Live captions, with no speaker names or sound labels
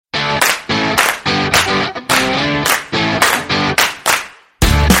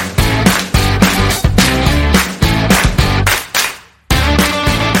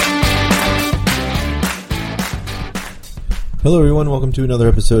Hello everyone, welcome to another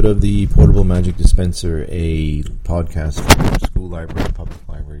episode of the Portable Magic Dispenser, a podcast for school library, public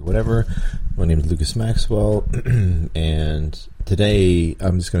library, whatever. My name is Lucas Maxwell, and today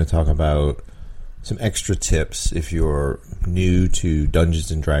I'm just going to talk about some extra tips if you're new to Dungeons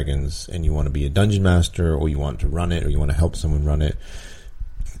 & Dragons and you want to be a dungeon master, or you want to run it, or you want to help someone run it.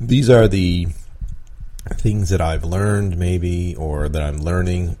 These are the things that I've learned, maybe, or that I'm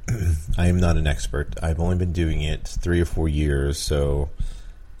learning. I am not an expert. I've only been doing it 3 or 4 years, so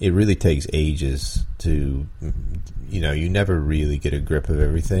it really takes ages to, you never really get a grip of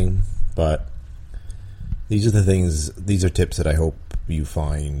everything, but these are tips that I hope you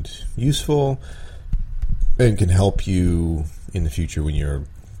find useful and can help you in the future when you're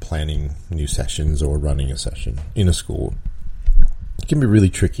planning new sessions or running a session in a school. It can be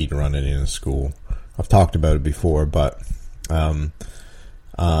really tricky to run it in a school. I've talked about it before, but and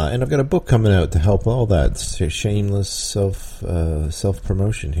I've got a book coming out to help all that shameless self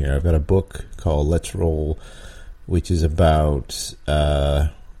promotion here. I've got a book called Let's Roll, which is about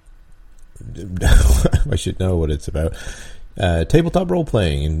I should know what it's about. Tabletop role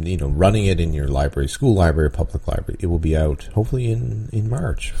playing, and running it in your library, school library, public library. It will be out hopefully in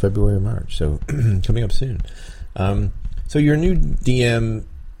March, February or March. So coming up soon. So you're a new DM.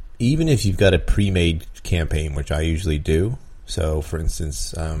 Even if you've got a pre-made campaign, which I usually do. So, for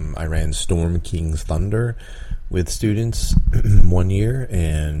instance, I ran Storm King's Thunder with students 1 year,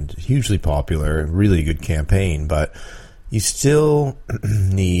 and hugely popular, really good campaign, but you still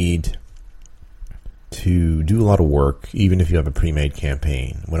need to do a lot of work, even if you have a pre-made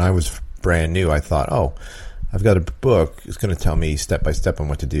campaign. When I was brand new, I thought, I've got a book, it's going to tell me step by step on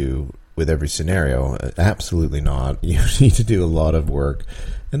what to do with every scenario. Absolutely not. You need to do a lot of work.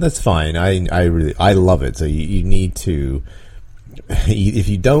 And that's fine. I love it. So you need to, if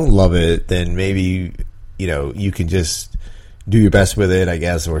you don't love it, then maybe, you can just do your best with it, I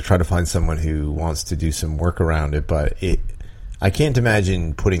guess, or try to find someone who wants to do some work around it. But I can't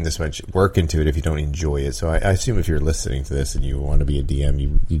imagine putting this much work into it if you don't enjoy it. So I assume if you're listening to this and you want to be a DM,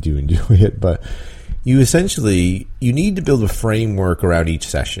 you do enjoy it. But you need to build a framework around each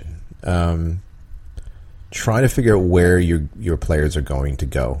session. Try to figure out where your players are going to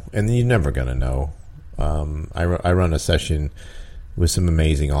go, and you're never going to know. I run a session with some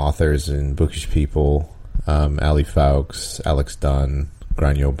amazing authors and bookish people, Ali Fowkes, Alex Dunn,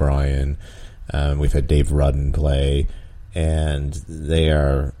 Granny O'Brien. We've had Dave Rudden play, and they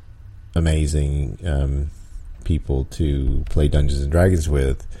are amazing people to play Dungeons & Dragons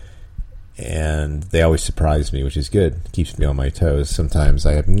with. And they always surprise me, which is good. It keeps me on my toes. Sometimes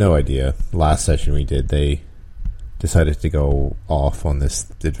I have no idea. Last session we did, they decided to go off on this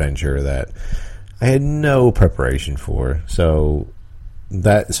adventure that I had no preparation for. So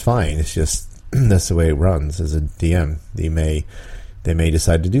that is fine. It's just that's the way it runs as a DM. They may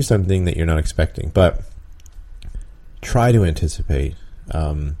decide to do something that you're not expecting, but try to anticipate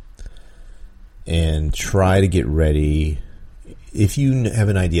and try to get ready. If you have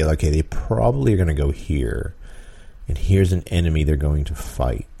an idea, okay, they probably are going to go here, and here's an enemy they're going to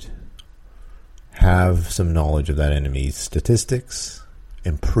fight, have some knowledge of that enemy's statistics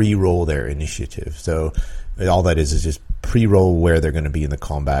and pre-roll their initiative. So all that is just pre-roll where they're going to be in the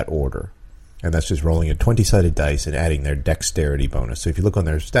combat order. And that's just rolling a 20-sided dice and adding their dexterity bonus. So if you look on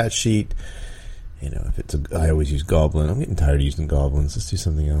their stat sheet, I always use goblin. I'm getting tired of using goblins. Let's do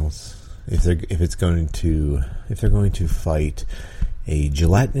something else. If they're going to fight a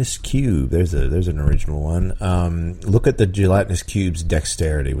gelatinous cube, there's an original one. Look at the gelatinous cube's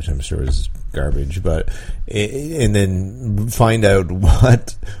dexterity, which I'm sure is garbage, and then find out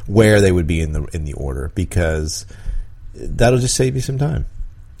where they would be in the order, because that'll just save you some time.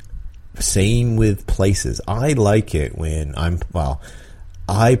 Same with places. I like it when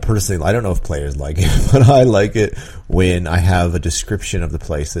I personally, I don't know if players like it, but I like it when I have a description of the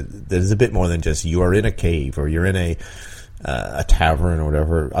place that is a bit more than just you are in a cave or you're in a tavern or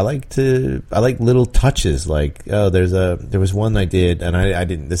whatever. I like little touches, like, there was one I did, and I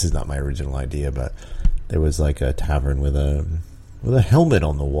didn't, this is not my original idea, but there was like a tavern with a helmet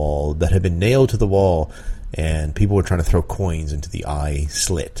on the wall that had been nailed to the wall, and people were trying to throw coins into the eye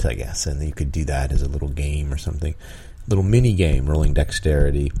slit, I guess, and you could do that as a little game or something. Little mini game, rolling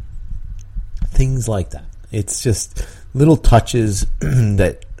dexterity, things like that. It's just little touches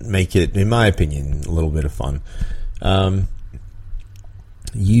that make it, in my opinion, a little bit of fun.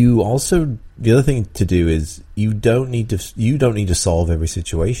 You also, the other thing to do is you don't need to solve every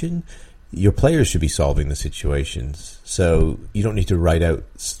situation. Your players should be solving the situations, so you don't need to write out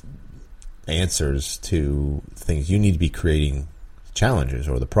answers to things. You need to be creating challenges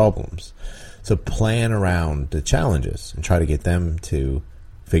or the problems. So plan around the challenges and try to get them to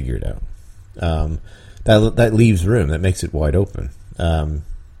figure it out. That leaves room. That makes it wide open.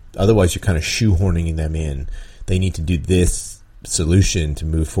 Otherwise, you're kind of shoehorning them in. They need to do this solution to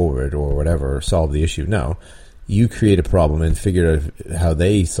move forward or whatever, or solve the issue. No, you create a problem and figure out how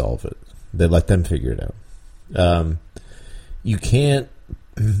they solve it. They let them figure it out. You can't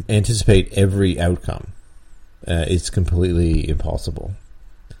anticipate every outcome. It's completely impossible.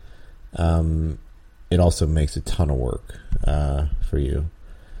 It also makes a ton of work for you.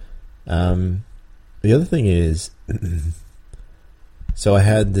 The other thing is, so I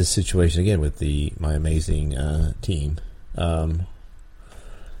had this situation again with my amazing team.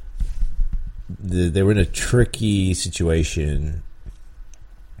 They were in a tricky situation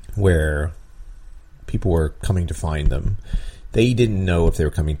where people were coming to find them. They didn't know if they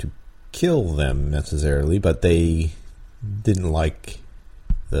were coming to kill them necessarily, but they didn't like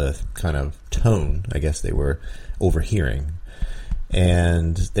the kind of tone, I guess, they were overhearing.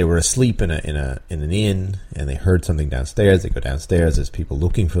 And they were asleep in an inn, and they heard something downstairs. They go downstairs, there's people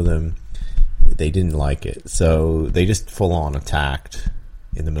looking for them. They didn't like it, so they just full on attacked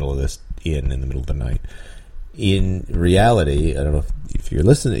in the middle of this inn in the middle of the night. In reality, I don't know if you're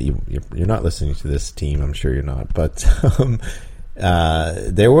listening, you're not listening to this team. I'm sure you're not, but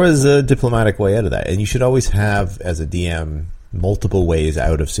there was a diplomatic way out of that, and you should always have, as a DM, multiple ways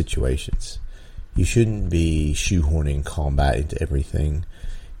out of situations. You shouldn't be shoehorning combat into everything.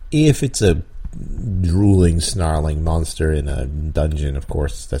 If it's a drooling, snarling monster in a dungeon, of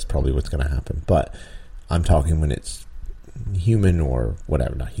course, that's probably what's going to happen. But I'm talking when it's human or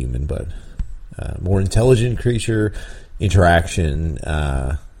whatever, not human, but more intelligent creature interaction,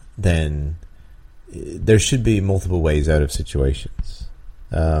 then there should be multiple ways out of situations.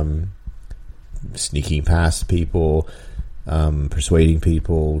 Sneaking past people, persuading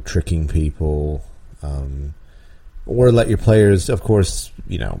people, tricking people, or let your players, of course,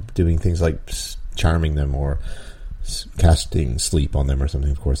 doing things like charming them or casting sleep on them or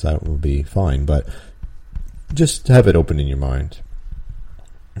something. Of course, that will be fine, but just have it open in your mind.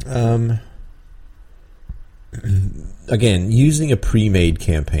 Again, using a pre-made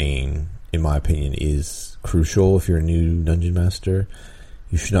campaign, in my opinion, is crucial if you're a new dungeon master.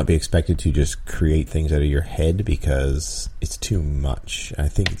 You should not be expected to just create things out of your head because it's too much. I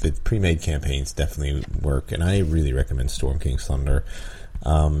think the pre-made campaigns definitely work, and I really recommend Storm King's Thunder.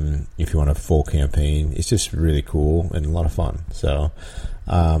 If you want a full campaign, it's just really cool and a lot of fun. So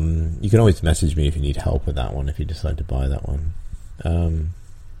you can always message me if you need help with that one, if you decide to buy that one.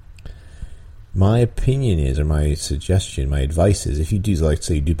 My opinion is, or my suggestion, my advice is, if you do, like,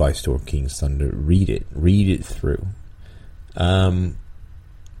 say you do buy Storm King's Thunder, read it through.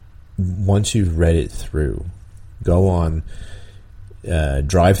 Once you've read it through, go on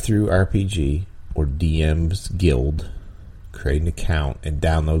Drive Through RPG or DM's Guild, create an account, and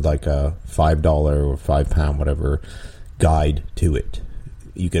download like a $5 or £5, whatever, guide to it.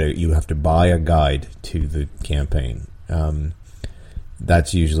 You have to buy a guide to the campaign.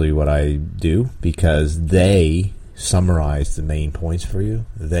 That's usually what I do, because they summarize the main points for you.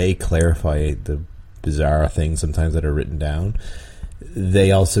 They clarify the bizarre things sometimes that are written down.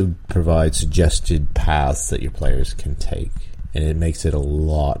 They also provide suggested paths that your players can take, and it makes it a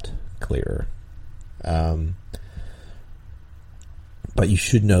lot clearer. But you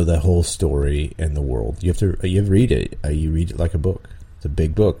should know the whole story and the world. You read it. You read it like a book. It's a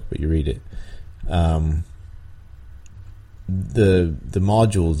big book, but you read it. The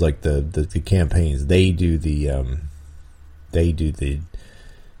modules, like the campaigns, they do the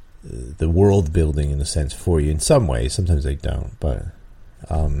world building in a sense for you in some ways. Sometimes they don't, but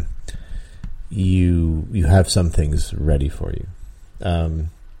you have some things ready for you.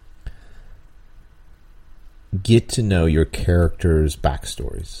 Get to know your characters'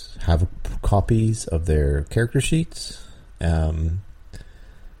 backstories. Have copies of their character sheets.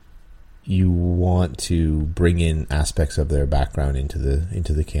 You want to bring in aspects of their background into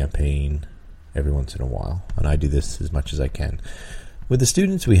the campaign every once in a while, and I do this as much as I can. With the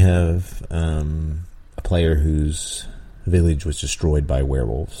students, we have a player whose village was destroyed by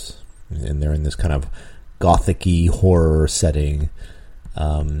werewolves, and they're in this kind of gothic-y horror setting,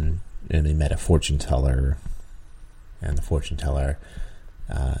 and they met a fortune teller, and the fortune teller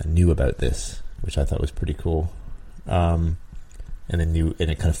knew about this, which I thought was pretty cool. And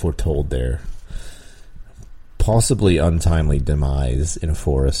it kind of foretold their possibly untimely demise in a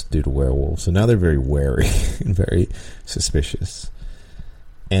forest due to werewolves. So now they're very wary and very suspicious.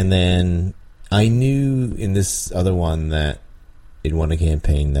 And then I knew in this other one that it won a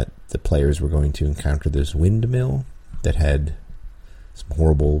campaign that the players were going to encounter this windmill that had some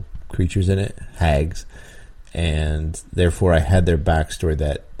horrible creatures in it, hags, and therefore I had their backstory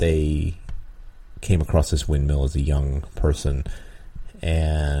that they came across this windmill as a young person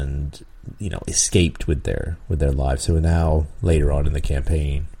and, you know, escaped with their lives. So now, later on in the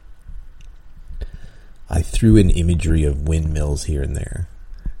campaign, I threw in imagery of windmills here and there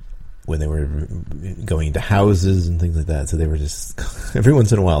when they were going into houses and things like that. So they were just, every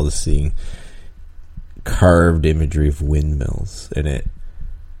once in a while, just seeing carved imagery of windmills, and it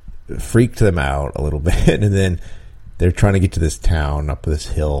freaked them out a little bit. And then they're trying to get to this town up this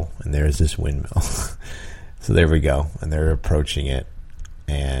hill, and there's this windmill. So there we go, and they're approaching it,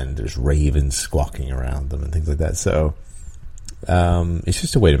 and there's ravens squawking around them and things like that. So it's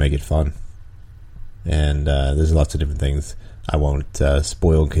just a way to make it fun. And there's lots of different things. I won't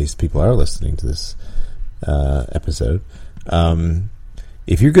spoil in case people are listening to this episode.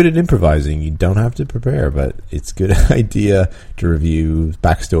 If you're good at improvising, you don't have to prepare, but it's a good idea to review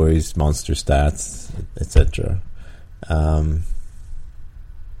backstories, monster stats, etc.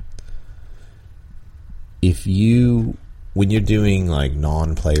 When you're doing like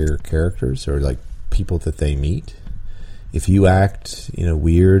non-player characters or like people that they meet, if you act, you know,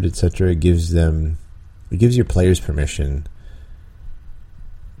 weird, etc., it gives your players permission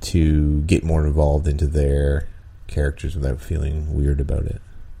to get more involved into their characters without feeling weird about it.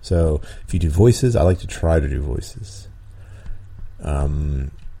 So if you do voices, I like to try to do voices.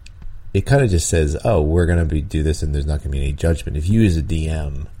 It kind of just says, oh, we're going to do this and there's not going to be any judgment. If you as a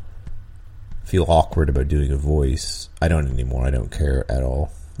DM feel awkward about doing a voice, I don't anymore. I don't care at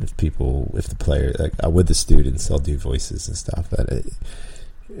all. If the player, like with the students, I'll do voices and stuff. But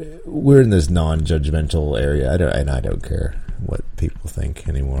we're in this non-judgmental area, I don't care what people think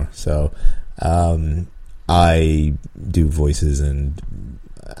anymore. So I do voices and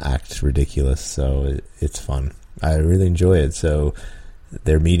act ridiculous, so it's fun. I really enjoy it. So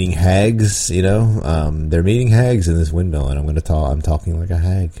they're meeting hags, you know. They're meeting hags in this windmill, and I'm talking like a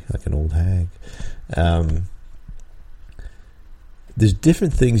hag, like an old hag. There's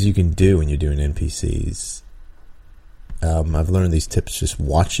different things you can do when you're doing NPCs. I've learned these tips just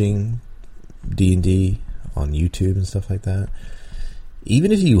watching D&D on YouTube and stuff like that.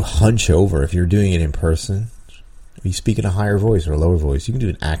 Even if you hunch over, if you're doing it in person, if you speak in a higher voice or a lower voice, you can do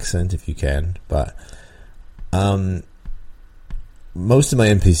an accent if you can, but most of my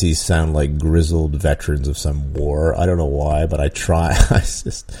NPCs sound like grizzled veterans of some war. I don't know why, but I try.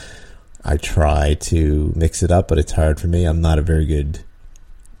 I try to mix it up, but it's hard for me. I'm not a very good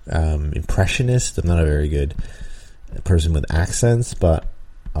impressionist. I'm not a very good person with accents, but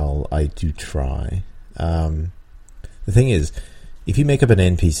I do try. The thing is, if you make up an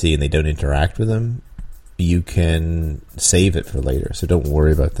NPC and they don't interact with them, you can save it for later, so don't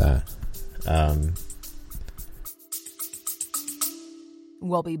worry about that.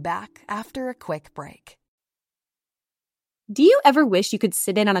 We'll be back after a quick break. Do you ever wish you could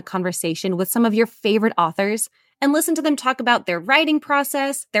sit in on a conversation with some of your favorite authors and listen to them talk about their writing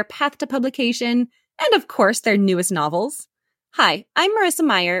process, their path to publication, and of course, their newest novels? Hi, I'm Marissa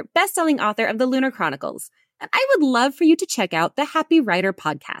Meyer, best-selling author of The Lunar Chronicles, and I would love for you to check out the Happy Writer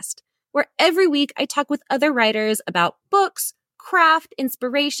podcast, where every week I talk with other writers about books, craft,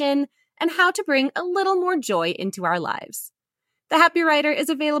 inspiration, and how to bring a little more joy into our lives. The Happy Writer is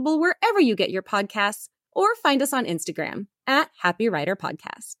available wherever you get your podcasts, or find us on Instagram at Happy Writer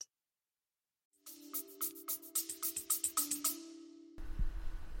Podcast.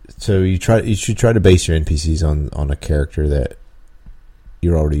 So you should try to base your NPCs on a character that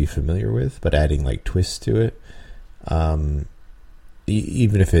you're already familiar with, but adding like twists to it.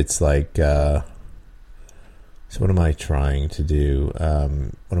 Even if it's like, so what am I trying to do?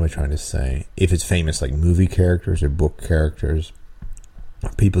 What am I trying to say? If it's famous, like movie characters or book characters,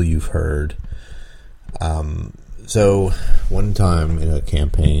 or people you've heard. So one time in a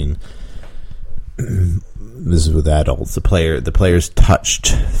campaign, this is with adults, the players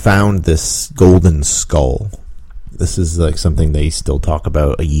found this golden skull. This is like something they still talk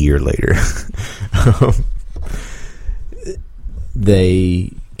about a year later.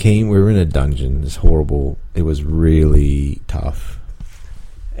 We were in a dungeon, this horrible, it was really tough.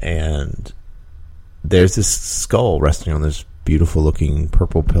 And there's this skull resting on this beautiful looking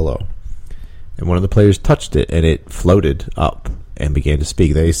purple pillow. And one of the players touched it, and it floated up and began to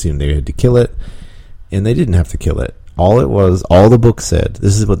speak. They assumed they had to kill it, and they didn't have to kill it. All the book said,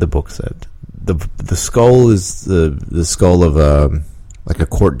 this is what the book said. The skull is the skull of like a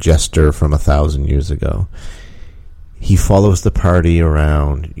court jester from 1,000 years ago. He follows the party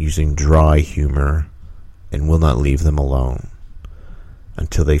around using dry humor and will not leave them alone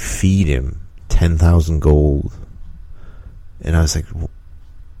until they feed him 10,000 gold. And I was like,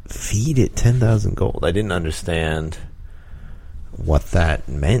 feed it 10,000 gold. I didn't understand what that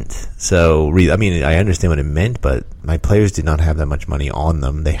meant. So, I mean, I understand what it meant, but my players did not have that much money on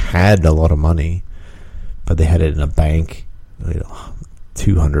them. They had a lot of money, but they had it in a bank,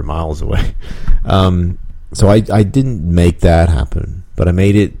 200 miles away. So I didn't make that happen, but I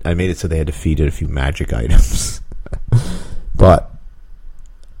made it so they had to feed it a few magic items. But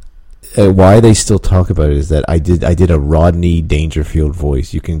why they still talk about it is that I did a Rodney Dangerfield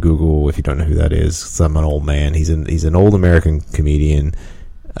voice. You can Google if you don't know who that is. I'm an old man. He's an old American comedian.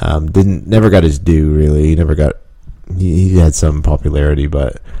 Never got his due really. He had some popularity,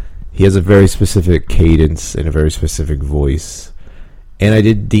 but he has a very specific cadence and a very specific voice. And I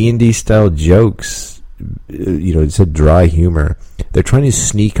did D&D style jokes. It said dry humor. They're trying to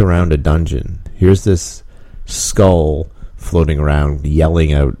sneak around a dungeon. Here's this skull floating around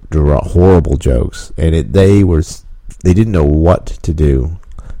yelling out horrible jokes, and they didn't know what to do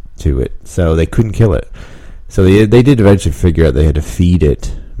to it, so they couldn't kill it. So they did eventually figure out they had to feed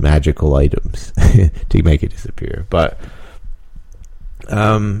it magical items to make it disappear. But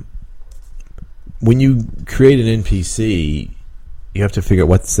when you create an NPC, you have to figure out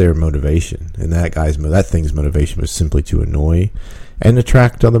what's their motivation, and that thing's motivation was simply to annoy and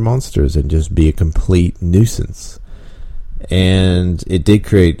attract other monsters and just be a complete nuisance. And it did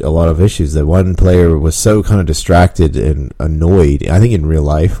create a lot of issues. That one player was so kind of distracted and annoyed, I think in real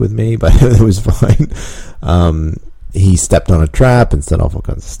life with me, but it was fine. He stepped on a trap and set off all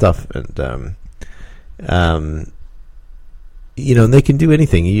kinds of stuff. And, and they can do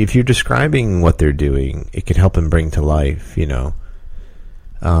anything. If you're describing what they're doing, it can help them bring to life,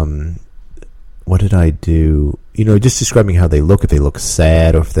 what did I do? Just describing how they look, if they look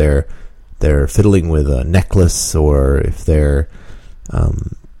sad, or if they're fiddling with a necklace, or if they're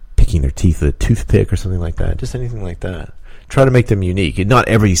picking their teeth with a toothpick or something like that. Just anything like that. Try to make them unique. And not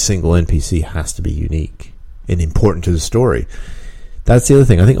every single NPC has to be unique and important to the story. That's the other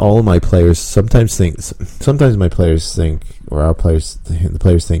thing. I think all of my players sometimes my players think, or the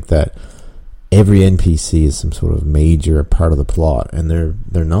players think that every NPC is some sort of major part of the plot, and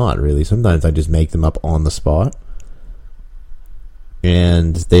they're not really. Sometimes I just make them up on the spot,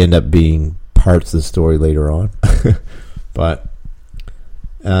 and they end up being parts of the story later on. But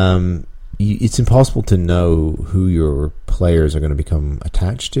it's impossible to know who your players are going to become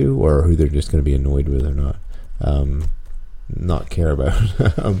attached to, or who they're just going to be annoyed with or not care about.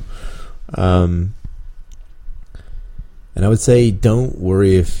 And I would say, don't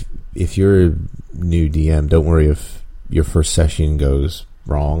worry if you're a new DM. Don't worry if your first session goes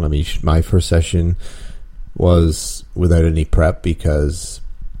wrong. I mean, my first session was without any prep because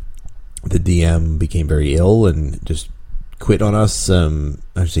the DM became very ill and just quit on us. I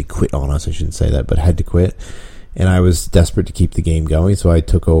shouldn't say that, but had to quit. And I was desperate to keep the game going, so I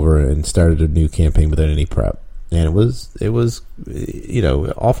took over and started a new campaign without any prep. And it was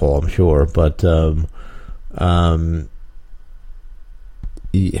awful, I'm sure, but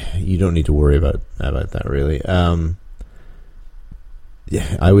you don't need to worry about that really.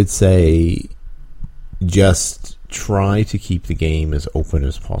 I would say just try to keep the game as open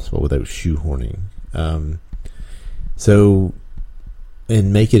as possible without shoehorning. And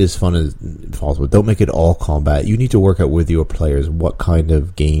make it as fun as possible. Don't make it all combat. You need to work out with your players what kind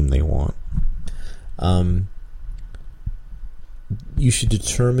of game they want. You should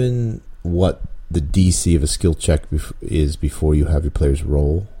determine what the DC of a skill check is before you have your players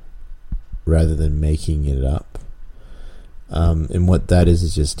roll, rather than making it up. And what that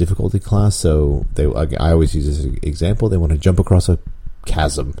is just difficulty class. So I always use this example. They want to jump across a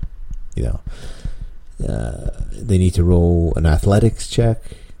chasm. They need to roll an athletics check.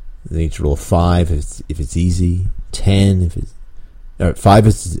 They need to roll 5 if it's easy, 10 if it's 5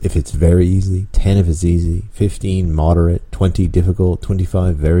 if it's very easy, 10 if it's easy, 15 moderate, 20 difficult,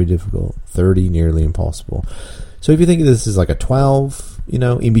 25 very difficult, 30 nearly impossible. So if you think of this as like a 12,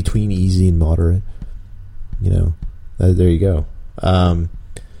 in between easy and moderate, there you go.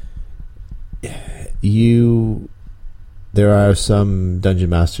 There are some dungeon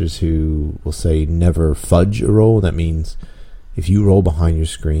masters who will say never fudge a roll. That means if you roll behind your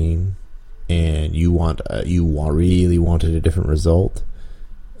screen and you really wanted a different result,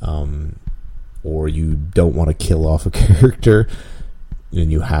 or you don't want to kill off a character,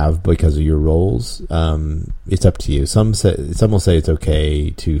 and you have because of your rolls, it's up to you. Some will say it's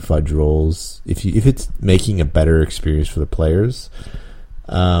okay to fudge rolls if it's making a better experience for the players.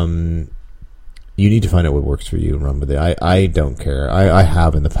 You need to find out what works for you and run with it. I don't care. I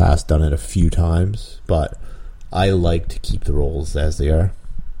have in the past done it a few times, but I like to keep the rolls as they are.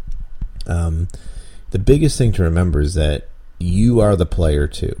 The biggest thing to remember is that you are the player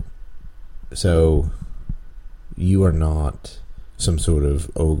too. So you are not some sort of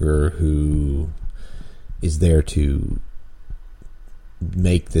ogre who is there to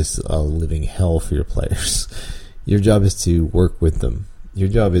make this a living hell for your players. Your job is to work with them. Your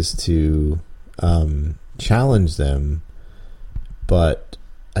job is to challenge them. But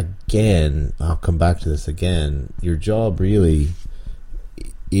again, I'll come back to this again. Your job really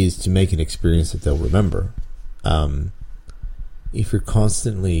is to make an experience that they'll remember. If you're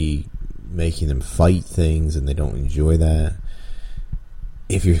constantly making them fight things and they don't enjoy that,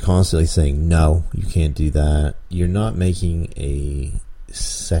 if you're constantly saying, no, you can't do that, you're not making a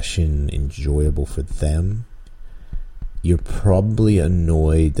session enjoyable for them. You're probably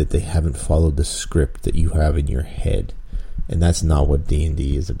annoyed that they haven't followed the script that you have in your head. And that's not what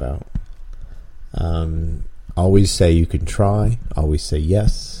D&D is about. Always say you can try. Always say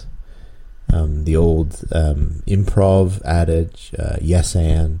yes. The old improv adage, yes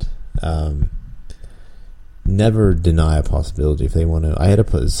and. Never deny a possibility if they want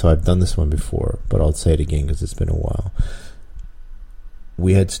to. So I've done this one before, but I'll say it again because it's been a while.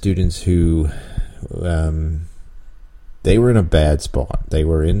 We had students who they were in a bad spot. They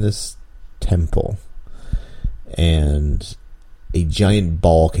were in this temple, and a giant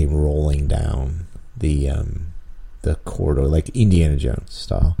ball came rolling down the corridor, like Indiana Jones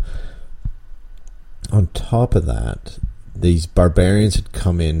style. On top of that, these barbarians had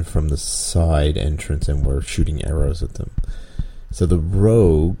come in from the side entrance and were shooting arrows at them. So the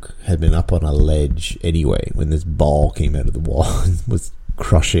rogue had been up on a ledge anyway when this ball came out of the wall and was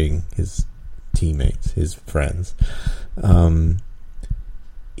crushing his teammates, his friends.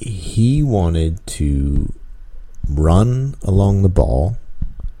 He wanted to run along the ball,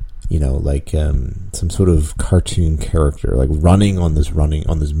 like some sort of cartoon character, like running on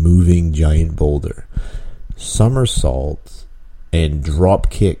this moving giant boulder, somersault and drop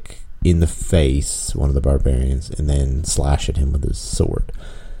kick in the face one of the barbarians, and then slash at him with his sword.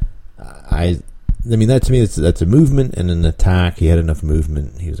 I mean, that to me, that's a movement and an attack. He had enough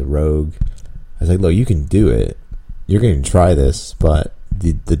movement. He was a rogue. I was like, look, you can do it. You're going to try this, but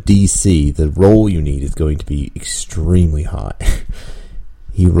the DC, the roll you need, is going to be extremely high.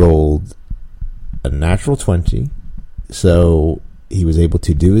 He rolled a natural 20, so he was able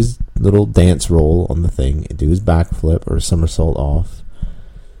to do his little dance roll on the thing, do his backflip or somersault off.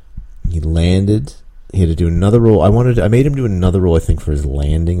 He landed. He had to do another roll. I made him do another roll, I think, for his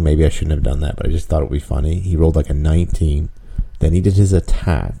landing. Maybe I shouldn't have done that, but I just thought it would be funny. He rolled like a 19. Then he did his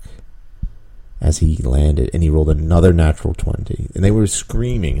attack as he landed, and he rolled another natural 20. And they were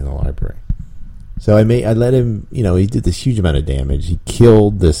screaming in the library. So I let him, he did this huge amount of damage. He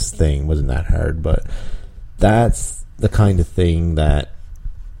killed this thing. It wasn't that hard, but that's the kind of thing that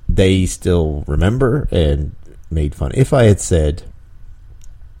they still remember and made fun. If I had said,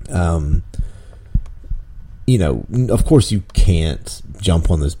 of course you can't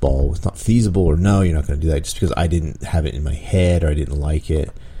jump on this ball, it's not feasible, or no, you're not going to do that, just because I didn't have it in my head or I didn't like it,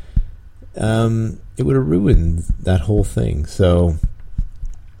 it would have ruined that whole thing. So,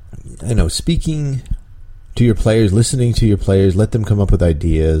 speaking to your players, listening to your players, let them come up with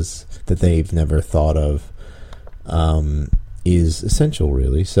ideas that they've never thought of, is essential,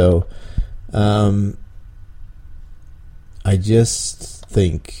 really. So, I just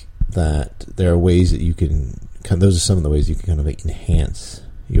think that there are ways that you can, those are some of the ways you can kind of enhance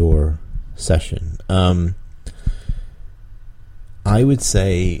your session. I would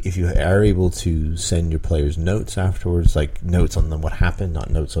say if you are able to send your players notes afterwards, like notes on what happened, not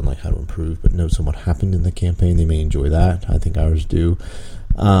notes on like how to improve, but notes on what happened in the campaign, they may enjoy that. I think ours do.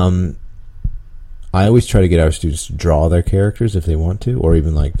 I always try to get our students to draw their characters if they want to, or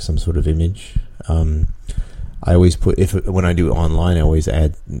even like some sort of image. I always put, when I do it online, I always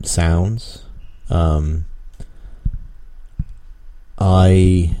add sounds.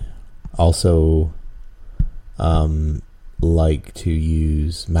 I also like to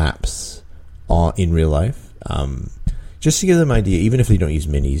use maps in real life, just to give them an idea, even if they don't use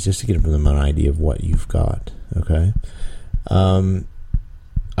minis, just to give them an idea of what you've got. Okay.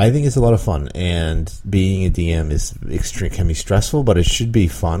 I think it's a lot of fun, and being a DM can be stressful, but it should be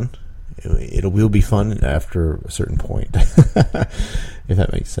fun. It will be fun after a certain point, if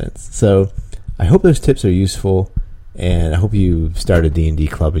that makes sense. So I hope those tips are useful, and I hope you start a D&D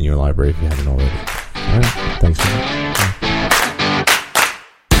club in your library if you haven't already. All right. Thanks so much. Bye.